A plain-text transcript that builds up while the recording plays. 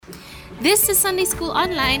This is Sunday School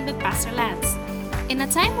Online with Pastor Lance. In a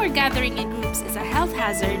time where gathering in groups is a health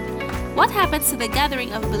hazard, what happens to the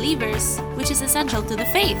gathering of believers, which is essential to the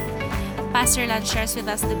faith? Pastor Lance shares with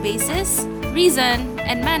us the basis, reason,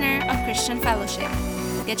 and manner of Christian fellowship.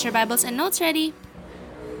 Get your Bibles and notes ready.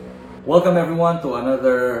 Welcome everyone to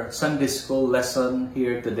another Sunday School lesson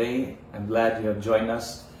here today. I'm glad you have joined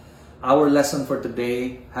us. Our lesson for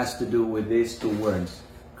today has to do with these two words,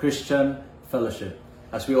 Christian fellowship.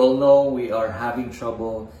 As we all know, we are having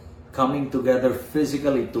trouble coming together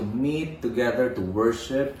physically to meet together, to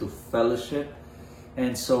worship, to fellowship.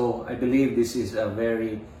 And so I believe this is a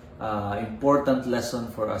very important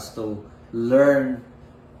lesson for us to learn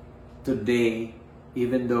today.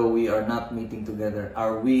 Even though we are not meeting together,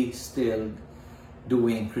 are we still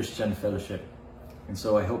doing Christian fellowship? And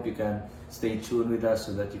so I hope you can stay tuned with us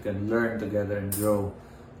so that you can learn together and grow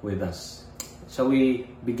with us. Shall we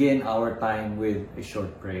begin our time with a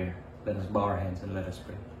short prayer? Let us bow our hands and let us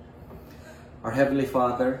pray. Our Heavenly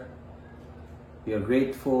Father, we are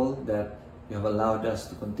grateful that you have allowed us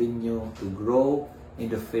to continue to grow in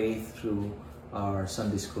the faith through our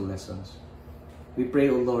Sunday school lessons. We pray,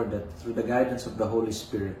 O Lord, that through the guidance of the Holy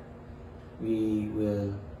Spirit, we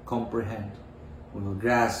will comprehend, we will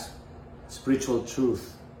grasp spiritual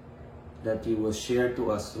truth that you will share to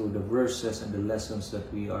us through the verses and the lessons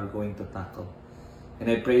that we are going to tackle. And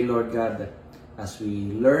I pray, Lord God, that as we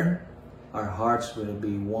learn, our hearts will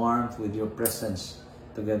be warmed with your presence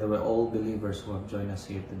together with all believers who have joined us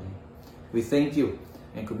here today. We thank you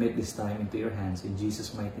and commit this time into your hands. In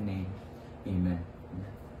Jesus' mighty name, amen.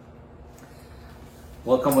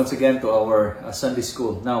 Welcome once again to our Sunday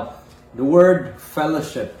school. Now, the word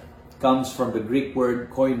fellowship comes from the Greek word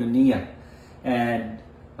koinonia. And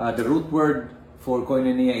the root word for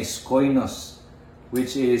koinonia is koinos,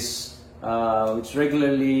 which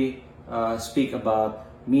regularly speak about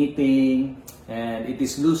meeting, and it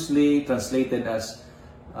is loosely translated as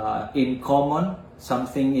in common,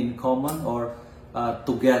 something in common, or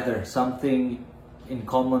together, something in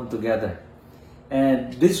common together.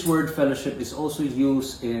 And this word fellowship is also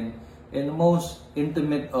used in the most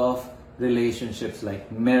intimate of relationships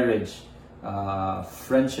like marriage,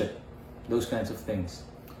 friendship, those kinds of things.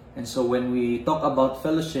 And so when we talk about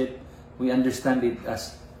fellowship, we understand it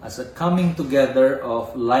as a coming together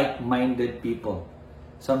of like-minded people,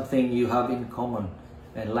 something you have in common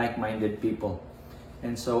and like-minded people.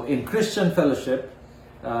 And so in Christian fellowship,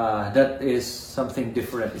 that is something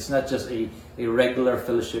different. It's not just a regular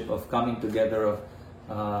fellowship of coming together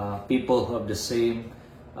of people who have the same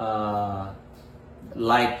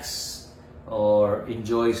likes or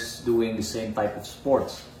enjoys doing the same type of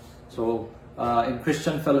sports. So in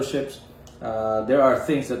Christian fellowships, there are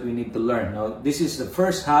things that we need to learn. Now, this is the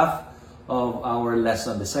first half of our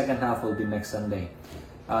lesson. The second half will be next Sunday.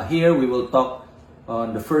 Here we will talk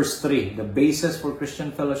on the first three, the basis for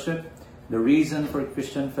Christian fellowship, the reason for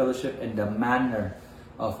Christian fellowship, and the manner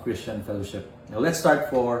of Christian fellowship. Now let's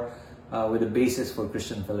start with the basis for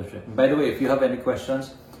Christian fellowship. And by the way, if you have any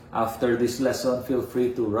questions after this lesson, feel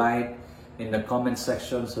free to write in the comment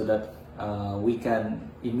section so that we can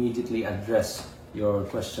immediately address your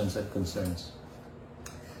questions and concerns.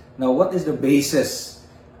 Now, what is the basis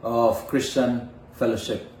of Christian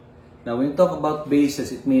fellowship? Now, when you talk about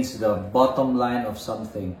basis, it means the bottom line of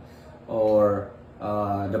something, or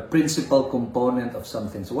the principal component of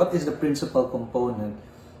something. So what is the principal component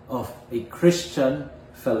of a Christian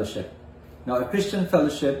fellowship? Now, a Christian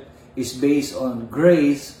fellowship is based on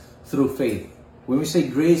grace through faith. When we say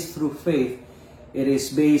grace through faith, it is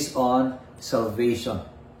based on salvation.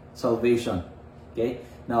 Salvation. Okay?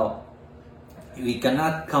 Now, we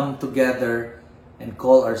cannot come together and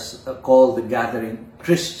call the gathering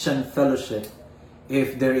Christian fellowship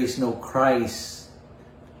if there is no Christ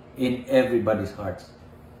in everybody's hearts.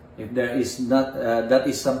 If there is not, that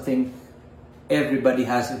is something everybody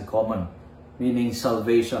has in common, meaning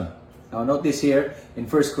salvation. Now notice here in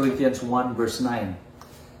 1 Corinthians 1 verse 9,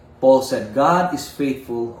 Paul said, God is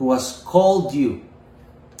faithful who has called you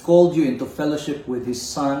into fellowship with His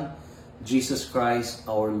Son, Jesus Christ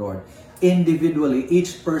our Lord. Individually,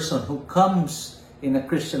 each person who comes in a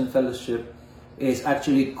Christian fellowship is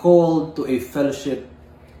actually called to a fellowship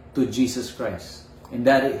to Jesus Christ. And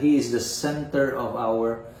that He is the center of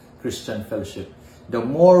our Christian fellowship. The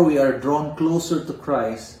more we are drawn closer to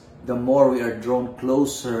Christ, the more we are drawn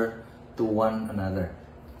closer to one another.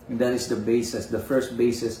 And that is the basis, the first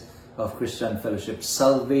basis of Christian fellowship,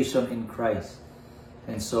 salvation in Christ.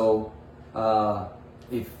 And so,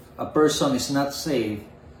 if a person is not saved,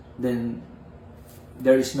 then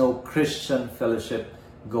there is no Christian fellowship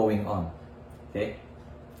going on. Okay?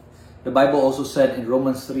 The Bible also said in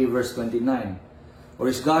Romans 3 verse 29, or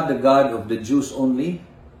is God the God of the Jews only?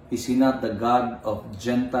 Is He not the God of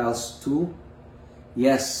Gentiles too?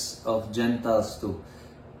 Yes, of Gentiles too.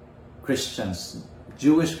 Christians,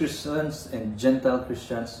 Jewish Christians and Gentile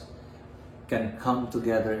Christians can come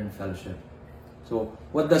together in fellowship. So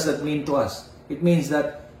what does that mean to us? It means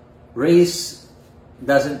that race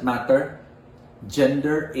doesn't matter,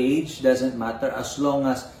 gender, age doesn't matter, as long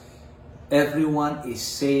as everyone is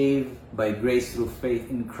saved by grace through faith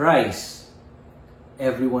in Christ.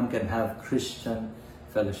 Everyone can have Christian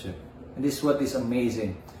fellowship. And this is what is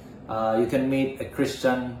amazing. You can meet a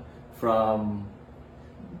Christian from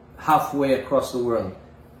halfway across the world,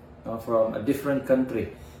 from a different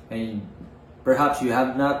country, and perhaps you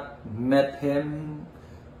have not met him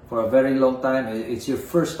for a very long time. It's your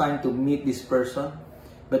first time to meet this person,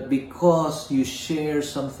 but because you share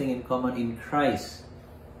something in common in Christ,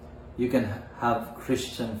 you can have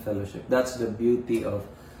Christian fellowship. That's the beauty of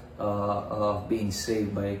being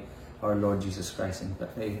saved by our Lord Jesus Christ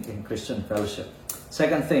in Christian fellowship.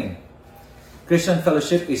 Second thing, Christian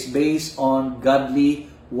fellowship is based on godly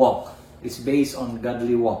walk. It's based on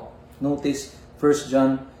godly walk. Notice 1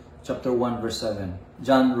 John chapter 1 verse 7.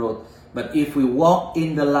 John wrote, "But if we walk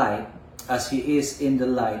in the light, as He is in the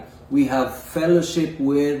light, we have fellowship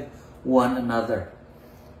with one another.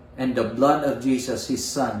 And the blood of Jesus, His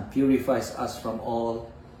Son, purifies us from all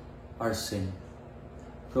our sin."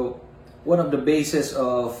 So, one of the bases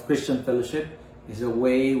of Christian fellowship is the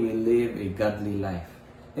way we live a godly life.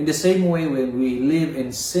 In the same way, when we live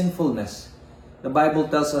in sinfulness, the Bible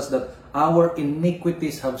tells us that our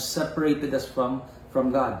iniquities have separated us from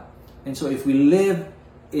God. And so if we live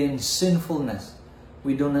in sinfulness,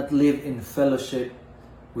 we do not live in fellowship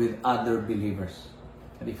with other believers.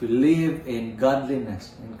 And if we live in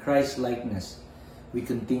godliness, in Christ-likeness, we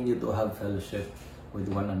continue to have fellowship with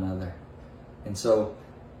one another. And so,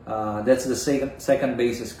 that's the second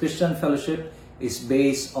basis. Christian fellowship is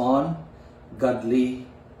based on godly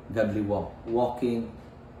walk, walking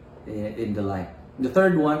in the light. The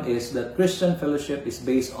third one is that Christian fellowship is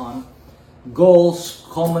based on goals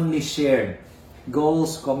commonly shared.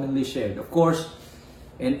 Goals commonly shared. Of course,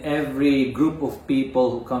 in every group of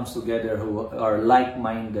people who comes together who are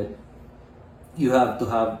like-minded, you have to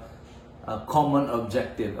have a common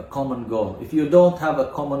objective, a common goal. If you don't have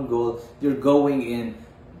a common goal, you're going in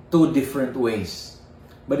two different ways.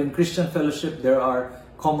 But in Christian fellowship, there are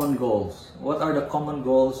common goals. What are the common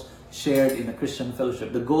goals shared in a Christian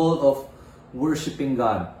fellowship? The goal of worshiping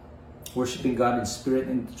God in spirit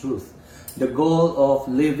and truth. The goal of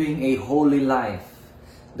living a holy life.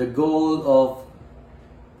 The goal of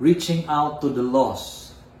reaching out to the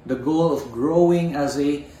lost. The goal of growing as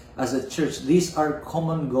a church. These are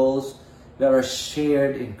common goals that are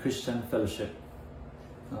shared in Christian fellowship.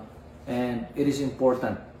 And it is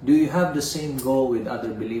important. Do you have the same goal with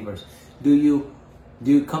other believers? Do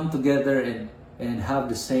you come together and have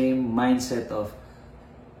the same mindset of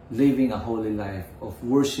living a holy life, of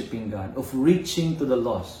worshiping God, of reaching to the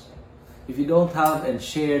lost? If you don't have and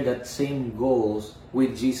share that same goals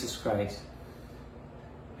with Jesus Christ,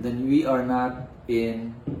 then we are not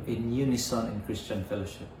in unison in Christian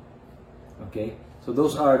fellowship. Okay? So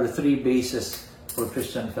those are the three bases for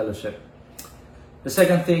Christian fellowship. The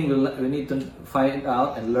second thing we need to find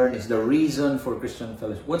out and learn is the reason for Christian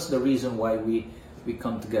fellowship. What's the reason why we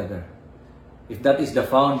come together? If that is the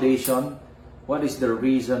foundation, what is the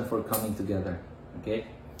reason for coming together? Okay?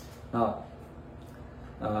 Now,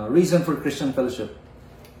 reason for Christian fellowship.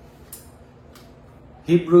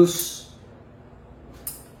 Hebrews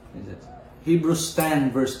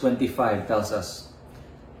 10 verse 25 tells us,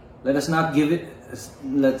 let's not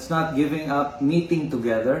giving up meeting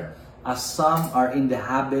together as some are in the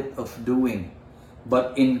habit of doing,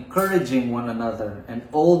 but encouraging one another, and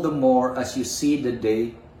all the more as you see the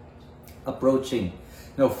day approaching.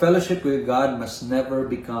 Now, fellowship with God must never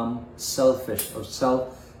become selfish or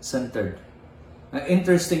self-centered. Now,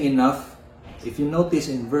 interesting enough, if you notice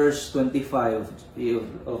in verse 25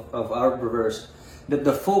 of our verse, that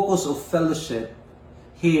the focus of fellowship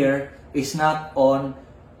here is not on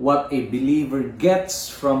what a believer gets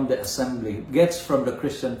from the assembly, gets from the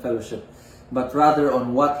Christian fellowship, but rather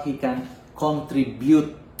on what he can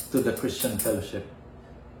contribute to the Christian fellowship.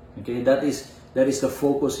 Okay, that is the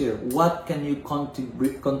focus here. What can you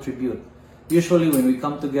contribute? Usually when we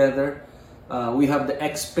come together, we have the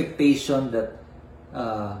expectation that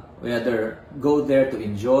we either go there to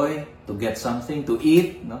enjoy, to get something to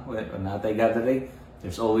eat. No, when at a gathering,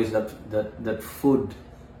 there's always that food,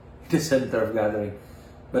 the center of gathering.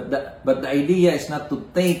 But the idea is not to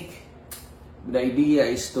take. The idea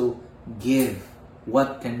is to give.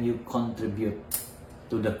 what can you contribute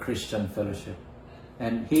to the Christian fellowship?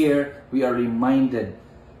 And here we are reminded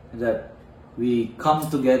that we come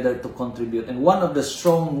together to contribute. And one of the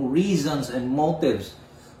strong reasons and motives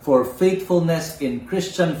for faithfulness in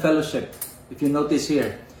Christian fellowship, if you notice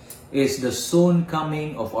here, is the soon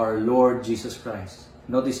coming of our Lord Jesus Christ.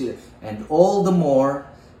 Notice here, and all the more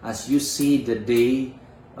as you see the day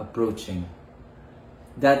approaching.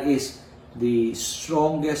 That is the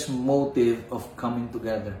strongest motive of coming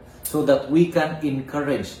together, so that we can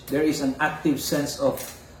encourage. There is an active sense of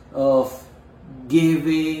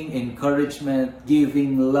giving encouragement,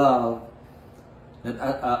 giving love, that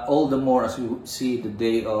all the more as we see the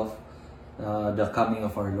day of the coming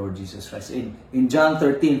of our Lord Jesus Christ. In John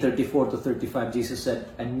 13:34-35, Jesus said,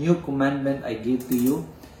 "A new commandment I give to you,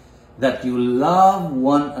 that you love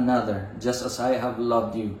one another, just as I have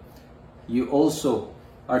loved you. You also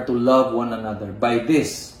are to love one another. By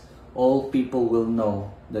this, all people will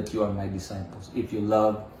know that you are my disciples, if you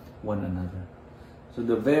love one another." So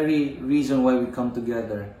the very reason why we come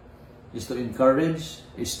together is to encourage,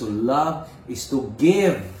 is to love, is to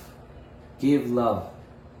give love.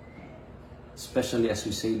 Especially as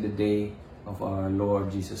we say the day of our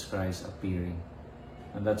Lord Jesus Christ appearing.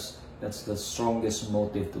 And that's the strongest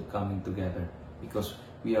motive to coming together, because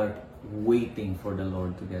we are waiting for the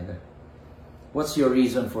Lord together. What's your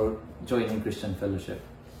reason for joining Christian fellowship,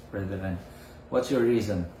 brethren? What's your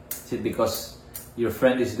reason? Is it because your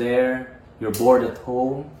friend is there, you're bored at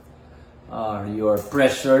home, or you're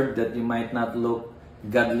pressured that you might not look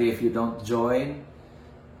godly if you don't join?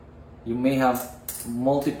 You may have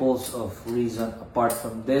multiples of reasons. Apart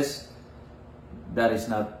from this, that is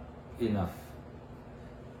not enough.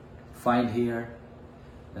 Find here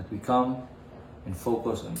that we come and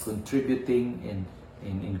focus on contributing,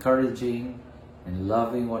 in encouraging and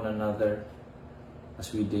loving one another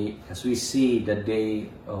as we see the day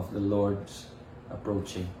of the Lord's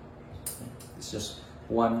approaching. It's just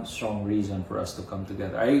one strong reason for us to come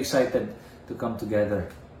together. Are you excited to come together?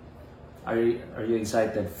 Are you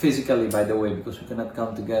excited physically, by the way, because we cannot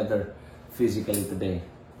come together physically today?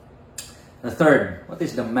 The third, what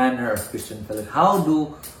is the manner of Christian fellowship? How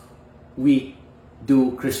do we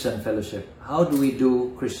do Christian fellowship? How do we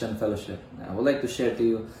do Christian fellowship? I would like to share to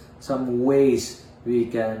you some ways we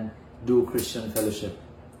can do Christian fellowship.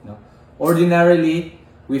 Ordinarily,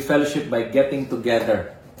 we fellowship by getting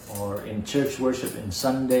together, or in church worship in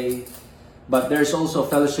Sunday. But there's also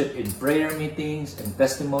fellowship in prayer meetings, in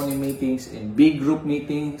testimony meetings, in big group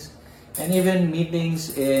meetings, and even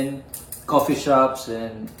meetings in coffee shops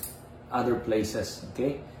and other places.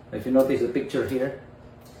 Okay? If you notice the picture here,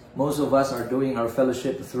 most of us are doing our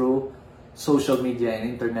fellowship through social media and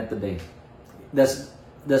internet today. Is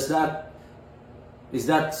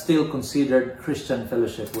that still considered Christian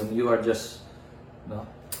fellowship when you are just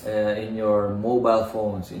in your mobile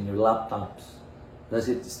phones, in your laptops? Is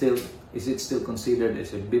it still considered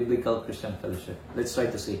as a biblical Christian fellowship? Let's try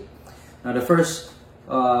to see. Now, the first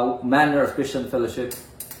manner of Christian fellowship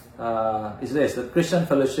is this: that Christians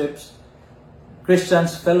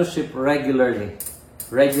fellowship regularly.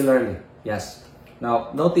 Regularly, yes.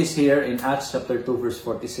 Now, notice here in Acts chapter 2, verse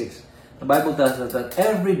 46, the Bible tells us that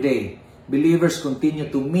every day believers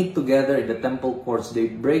continue to meet together in the temple courts. They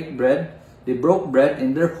broke bread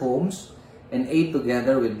in their homes and ate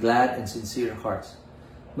together with glad and sincere hearts.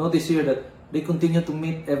 Notice here that they continue to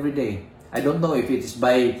meet every day. I don't know if it is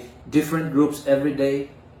by different groups every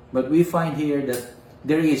day, but we find here that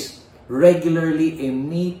there is regularly a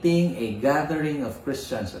meeting, a gathering of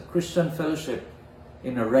Christians, a Christian fellowship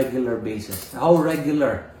in a regular basis. How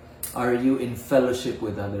regular are you in fellowship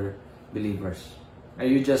with other believers? Are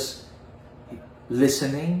you just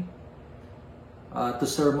listening to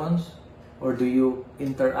sermons? Or do you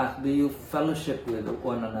interact? Do you fellowship with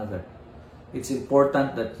one another? It's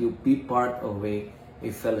important that you be part of a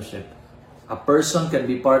fellowship. A person can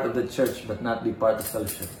be part of the church but not be part of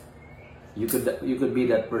fellowship. You could be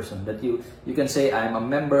that person. That you can say, I'm a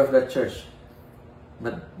member of that church,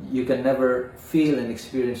 but you can never feel and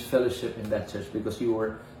experience fellowship in that church because you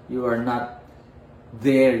are not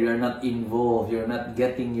there, you are not involved, you are not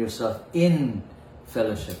getting yourself in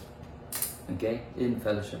fellowship. Okay? In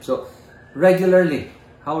fellowship. So, regularly.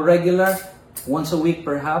 How regular? Once a week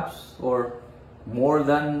perhaps, or more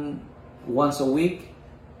than once a week,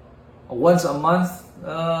 once a month.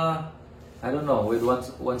 I don't know, with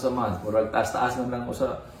once a month. Murag taas-taas na lang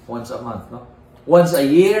sa once a month, no? Once a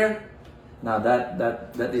year. Now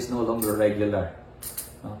that is no longer regular.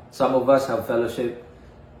 No? Some of us have fellowship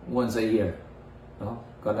once a year. No?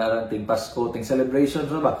 Kanalang ting Pasko, ting celebrations,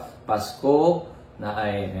 no ba? Pasko na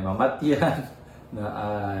ay may mamatyan,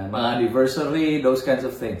 mga anniversary, those kinds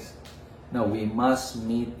of things. No, we must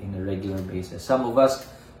meet in a regular basis. Some of us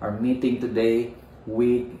are meeting today,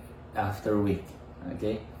 week after week.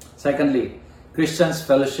 Okay? Secondly, Christians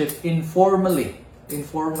fellowship informally.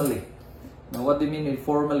 Informally. Now, what do you mean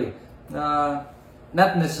informally?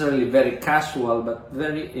 Not necessarily very casual, but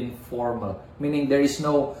very informal. Meaning there is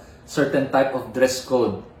no certain type of dress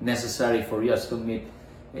code necessary for us to meet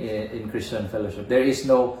in Christian fellowship. There is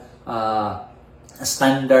no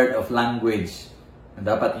standard of language.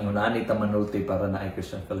 Dapat ingunani ta manulti para na ay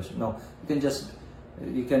Christian fellowship. No,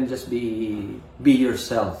 you can just be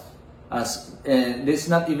yourself. And there's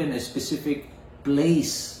not even a specific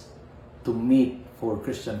place to meet for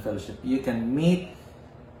Christian fellowship. You can meet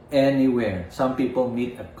anywhere. Some people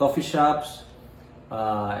meet at coffee shops,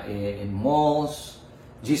 in malls.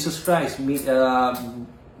 Jesus Christ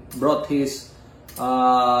brought his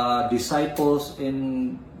disciples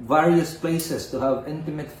in various places to have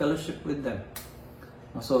intimate fellowship with them.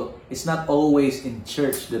 So it's not always in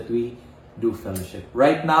church that we do fellowship.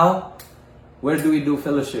 Right now, where do we do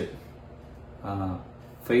fellowship?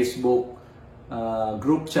 Facebook,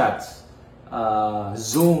 group chats,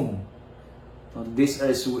 Zoom. This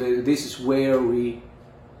is where we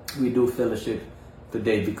do fellowship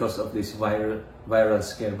today because of this viral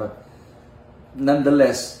scare. But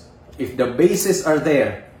nonetheless, if the bases are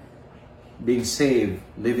there, being saved,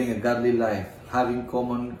 living a godly life, having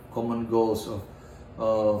common goals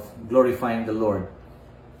of glorifying the Lord,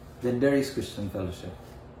 then there is Christian fellowship.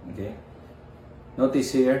 Okay?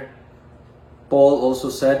 Notice here, Paul also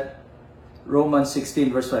said, Romans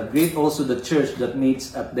 16 verse 5, greet also the church that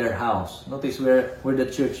meets at their house. Notice where the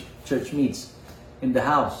church meets, in the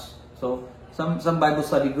house. So some Bible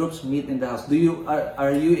study groups meet in the house.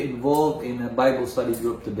 Are you involved in a Bible study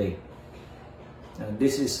group today?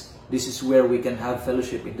 This is where we can have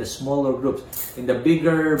fellowship in the smaller groups. In the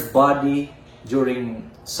bigger body during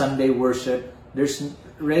Sunday worship, there's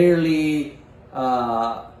rarely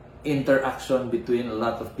interaction between a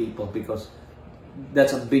lot of people because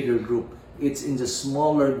that's a bigger group. It's in the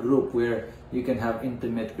smaller group where you can have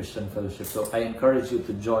intimate Christian fellowship. So I encourage you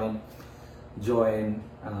to join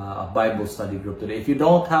a Bible study group today. If you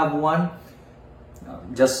don't have one,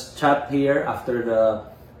 just chat here after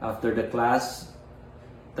the class.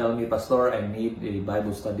 Tell me, Pastor, I need a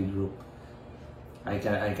Bible study group. I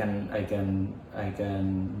can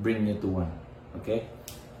bring you to one. Okay?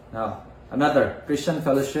 Now, another Christian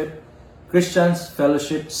fellowship. Christians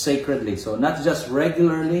fellowship sacredly. So not just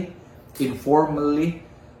regularly, informally,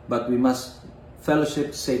 but we must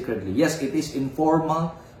fellowship sacredly. Yes, it is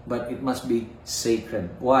informal, but it must be sacred.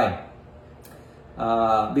 Why?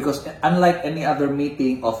 Because unlike any other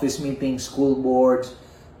meeting, office meeting, school boards,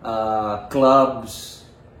 clubs,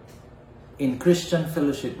 in Christian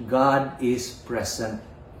fellowship, God is present.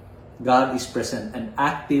 God is present and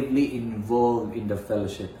actively involved in the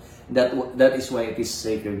fellowship. That is why it is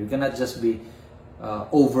sacred. We cannot just be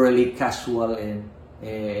overly casual in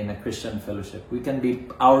a Christian fellowship. We can be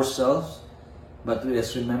ourselves, but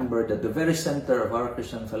let's remember that the very center of our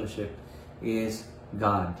Christian fellowship is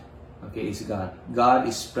God. Okay, is God. God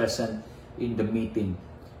is present in the meeting,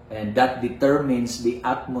 and that determines the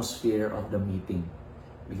atmosphere of the meeting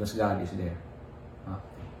because God is there.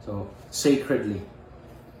 So sacredly.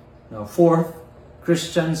 Now, fourth,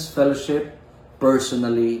 Christians fellowship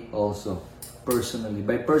personally also. Personally.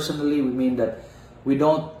 By personally, we mean that we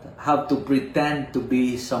don't have to pretend to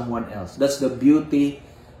be someone else. That's the beauty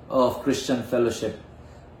of Christian fellowship.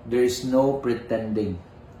 There is no pretending.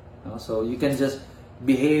 So you can just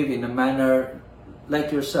behave in a manner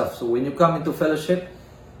like yourself. So when you come into fellowship,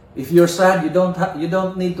 if you're sad, you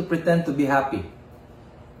don't need to pretend to be happy.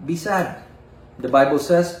 Be sad. The Bible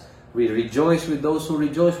says, we rejoice with those who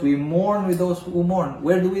rejoice. We mourn with those who mourn.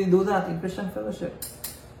 Where do we do that? In Christian fellowship.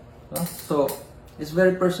 So, it's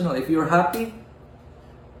very personal. If you're happy,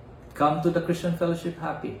 come to the Christian fellowship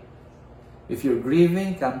happy. If you're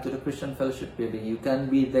grieving, come to the Christian fellowship grieving. You can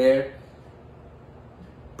be there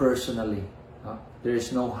personally. There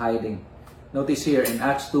is no hiding. Notice here in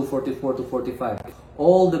Acts 2:44-45.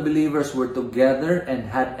 All the believers were together and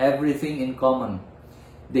had everything in common.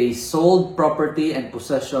 They sold property and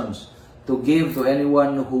possessions to give to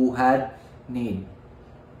anyone who had need.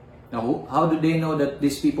 Now, how do they know that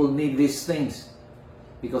these people need these things?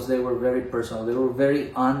 Because they were very personal. They were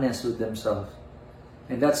very honest with themselves.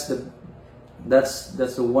 And that's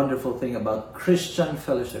the wonderful thing about Christian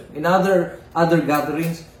fellowship. In other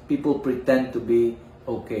gatherings, people pretend to be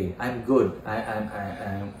okay. I'm good.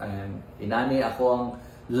 I'm inani ako ang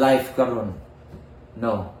life karon.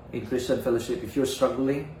 No. In Christian fellowship, if you're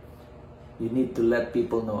struggling, You need to let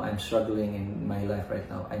people know, I'm struggling in my life right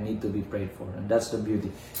now. I need to be prayed for. And that's the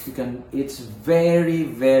beauty. It's very,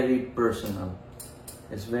 very personal.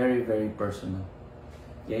 It's very, very personal.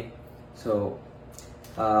 Okay? So,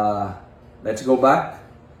 let's go back.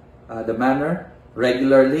 The manner,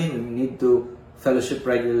 regularly. We need to fellowship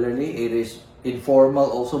regularly. It is informal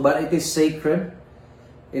also, but it is sacred.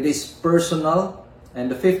 It is personal. And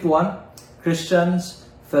the fifth one, Christians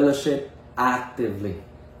fellowship actively.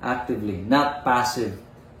 Actively, not passive.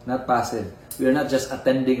 Not passive. We are not just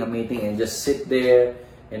attending a meeting and just sit there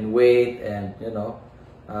and wait and,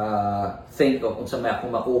 think of kung saan may akong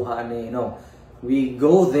makuha ni. No. We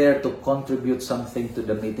go there to contribute something to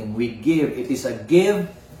the meeting. We give. It is a give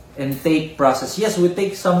and take process. Yes, we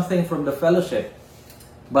take something from the fellowship.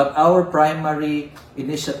 But our primary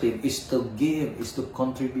initiative is to give, is to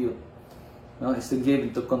contribute. No, is to give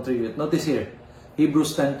and to contribute. Notice here,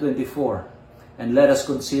 Hebrews 10:24. And let us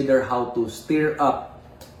consider how to stir up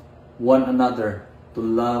one another to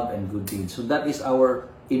love and good deeds. So that is our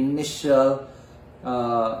initial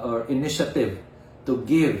or initiative to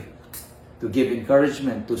give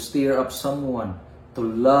encouragement, to stir up someone, to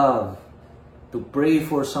love, to pray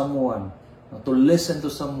for someone, to listen to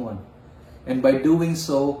someone. And by doing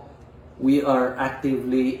so, we are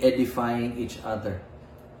actively edifying each other.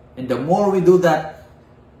 And the more we do that,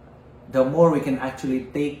 the more we can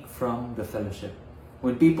actually take from the fellowship.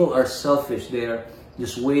 When people are selfish, they are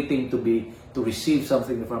just waiting to receive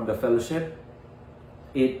something from the fellowship.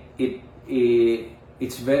 It's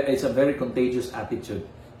a very contagious attitude,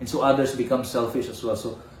 and so others become selfish as well.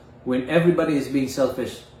 So when everybody is being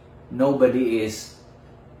selfish, nobody is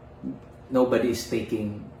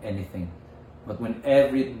taking anything. But when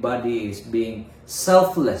everybody is being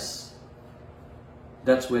selfless,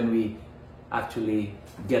 that's when we actually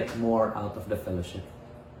get more out of the fellowship.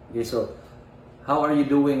 Okay, so how are you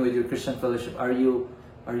doing with your Christian fellowship? Are you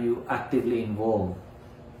actively involved?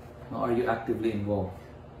 No, are you actively involved?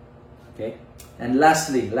 Okay? And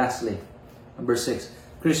lastly, number 6,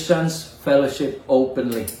 Christians fellowship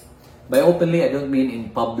openly. By openly, I don't mean in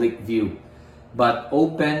public view, but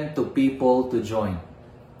open to people to join.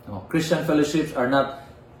 No, Christian fellowships are not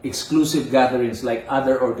exclusive gatherings like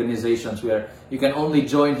other organizations where you can only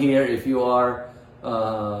join here if you have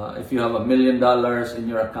 $1 million in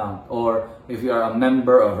your account, or if you are a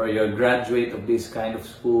member or you're a graduate of this kind of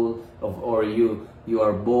school, or you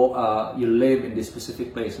live in this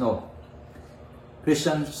specific place. No,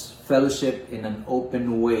 Christians fellowship in an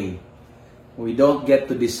open way. We don't get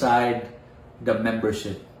to decide the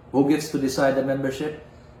membership. Who gets to decide the membership?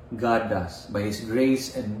 God does, by His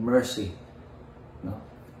grace and mercy. No?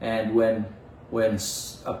 And when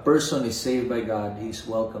a person is saved by God, he is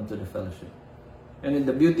welcome to the fellowship. And in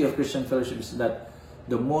the beauty of Christian fellowship is that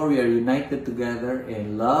the more we are united together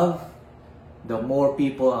in love, the more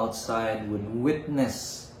people outside would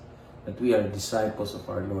witness that we are disciples of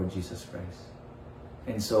our Lord Jesus Christ.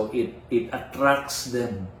 And so it attracts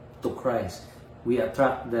them to Christ. We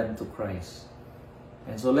attract them to Christ.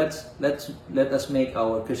 And so let us make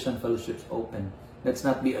our Christian fellowships open. Let's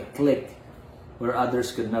not be a clique where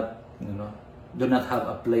others could not, do not have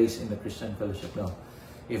a place in the Christian fellowship. No.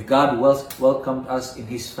 If God welcomed us in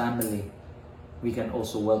His family, we can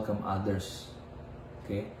also welcome others.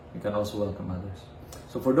 Okay? We can also welcome others.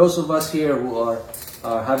 So for those of us here who are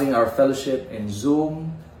having our fellowship in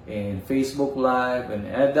Zoom, in Facebook Live, and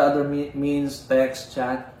the other means, text,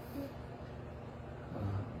 chat,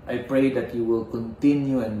 I pray that you will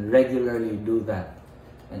continue and regularly do that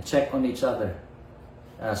and check on each other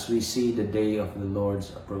as we see the day of the Lord's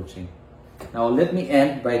approaching. Now let me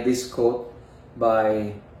end by this quote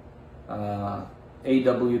by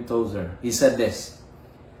A.W. Tozer. He said this: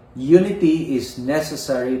 "Unity is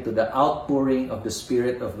necessary to the outpouring of the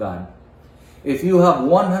Spirit of God. If you have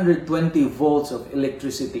 120 volts of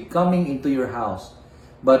electricity coming into your house,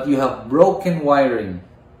 but you have broken wiring,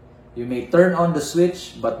 you may turn on the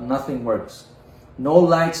switch, but nothing works. No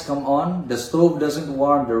lights come on, the stove doesn't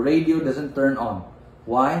warm, the radio doesn't turn on.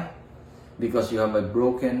 Why? Because you have a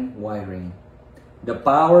broken wiring. The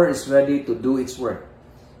power is ready to do its work,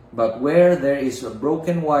 but where there is a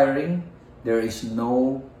broken wiring, there is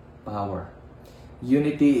no power."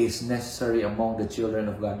 Unity is necessary among the children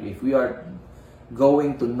of God if we are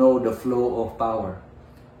going to know the flow of power,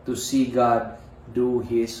 to see God do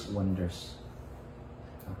His wonders.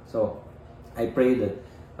 So, I pray that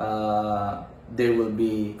there will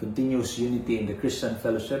be continuous unity in the Christian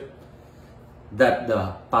fellowship, that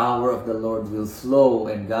the power of the Lord will flow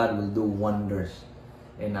and God will do wonders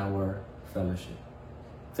in our fellowship.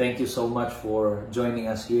 Thank you so much for joining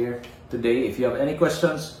us here today. If you have any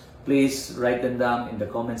questions, please write them down in the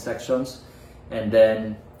comment sections. And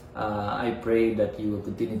then I pray that you will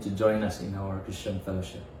continue to join us in our Christian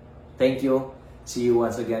fellowship. Thank you. See you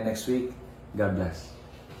once again next week. God bless.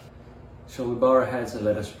 Shall we bow our heads and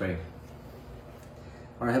let us pray?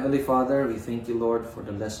 Our Heavenly Father, we thank you, Lord, for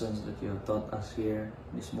the lessons that you have taught us here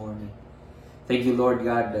this morning. Thank you, Lord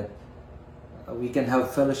God, that we can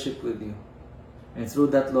have fellowship with you. And through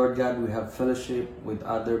that, Lord God, we have fellowship with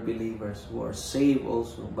other believers who are saved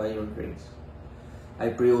also by your grace. I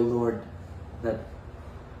pray, O Lord, that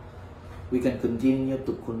we can continue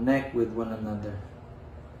to connect with one another,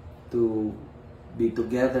 to be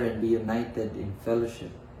together and be united in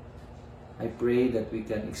fellowship. I pray that we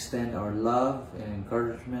can extend our love and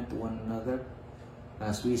encouragement to one another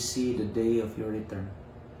as we see the day of your return.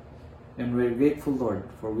 And we're grateful, Lord,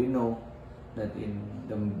 for we know that in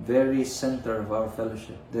the very center of our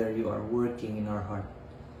fellowship, there you are working in our heart,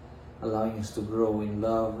 allowing us to grow in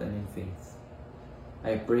love and in faith.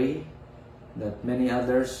 I pray that many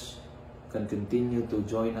others can continue to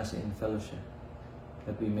join us in fellowship,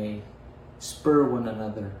 that we may spur one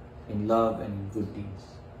another in love and in good deeds.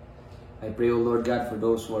 I pray, O Lord God, for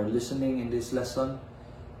those who are listening in this lesson,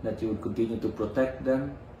 that you would continue to protect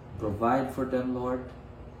them, provide for them, Lord,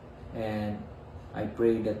 and I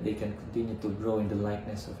pray that they can continue to grow in the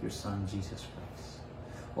likeness of your Son, Jesus Christ.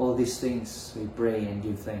 All these things we pray and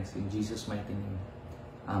give thanks in Jesus' mighty name.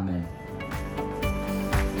 Amen.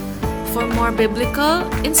 For more biblical,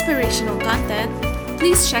 inspirational content,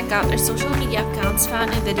 please check out our social media accounts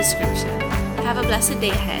found in the description. Have a blessed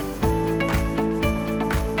day ahead.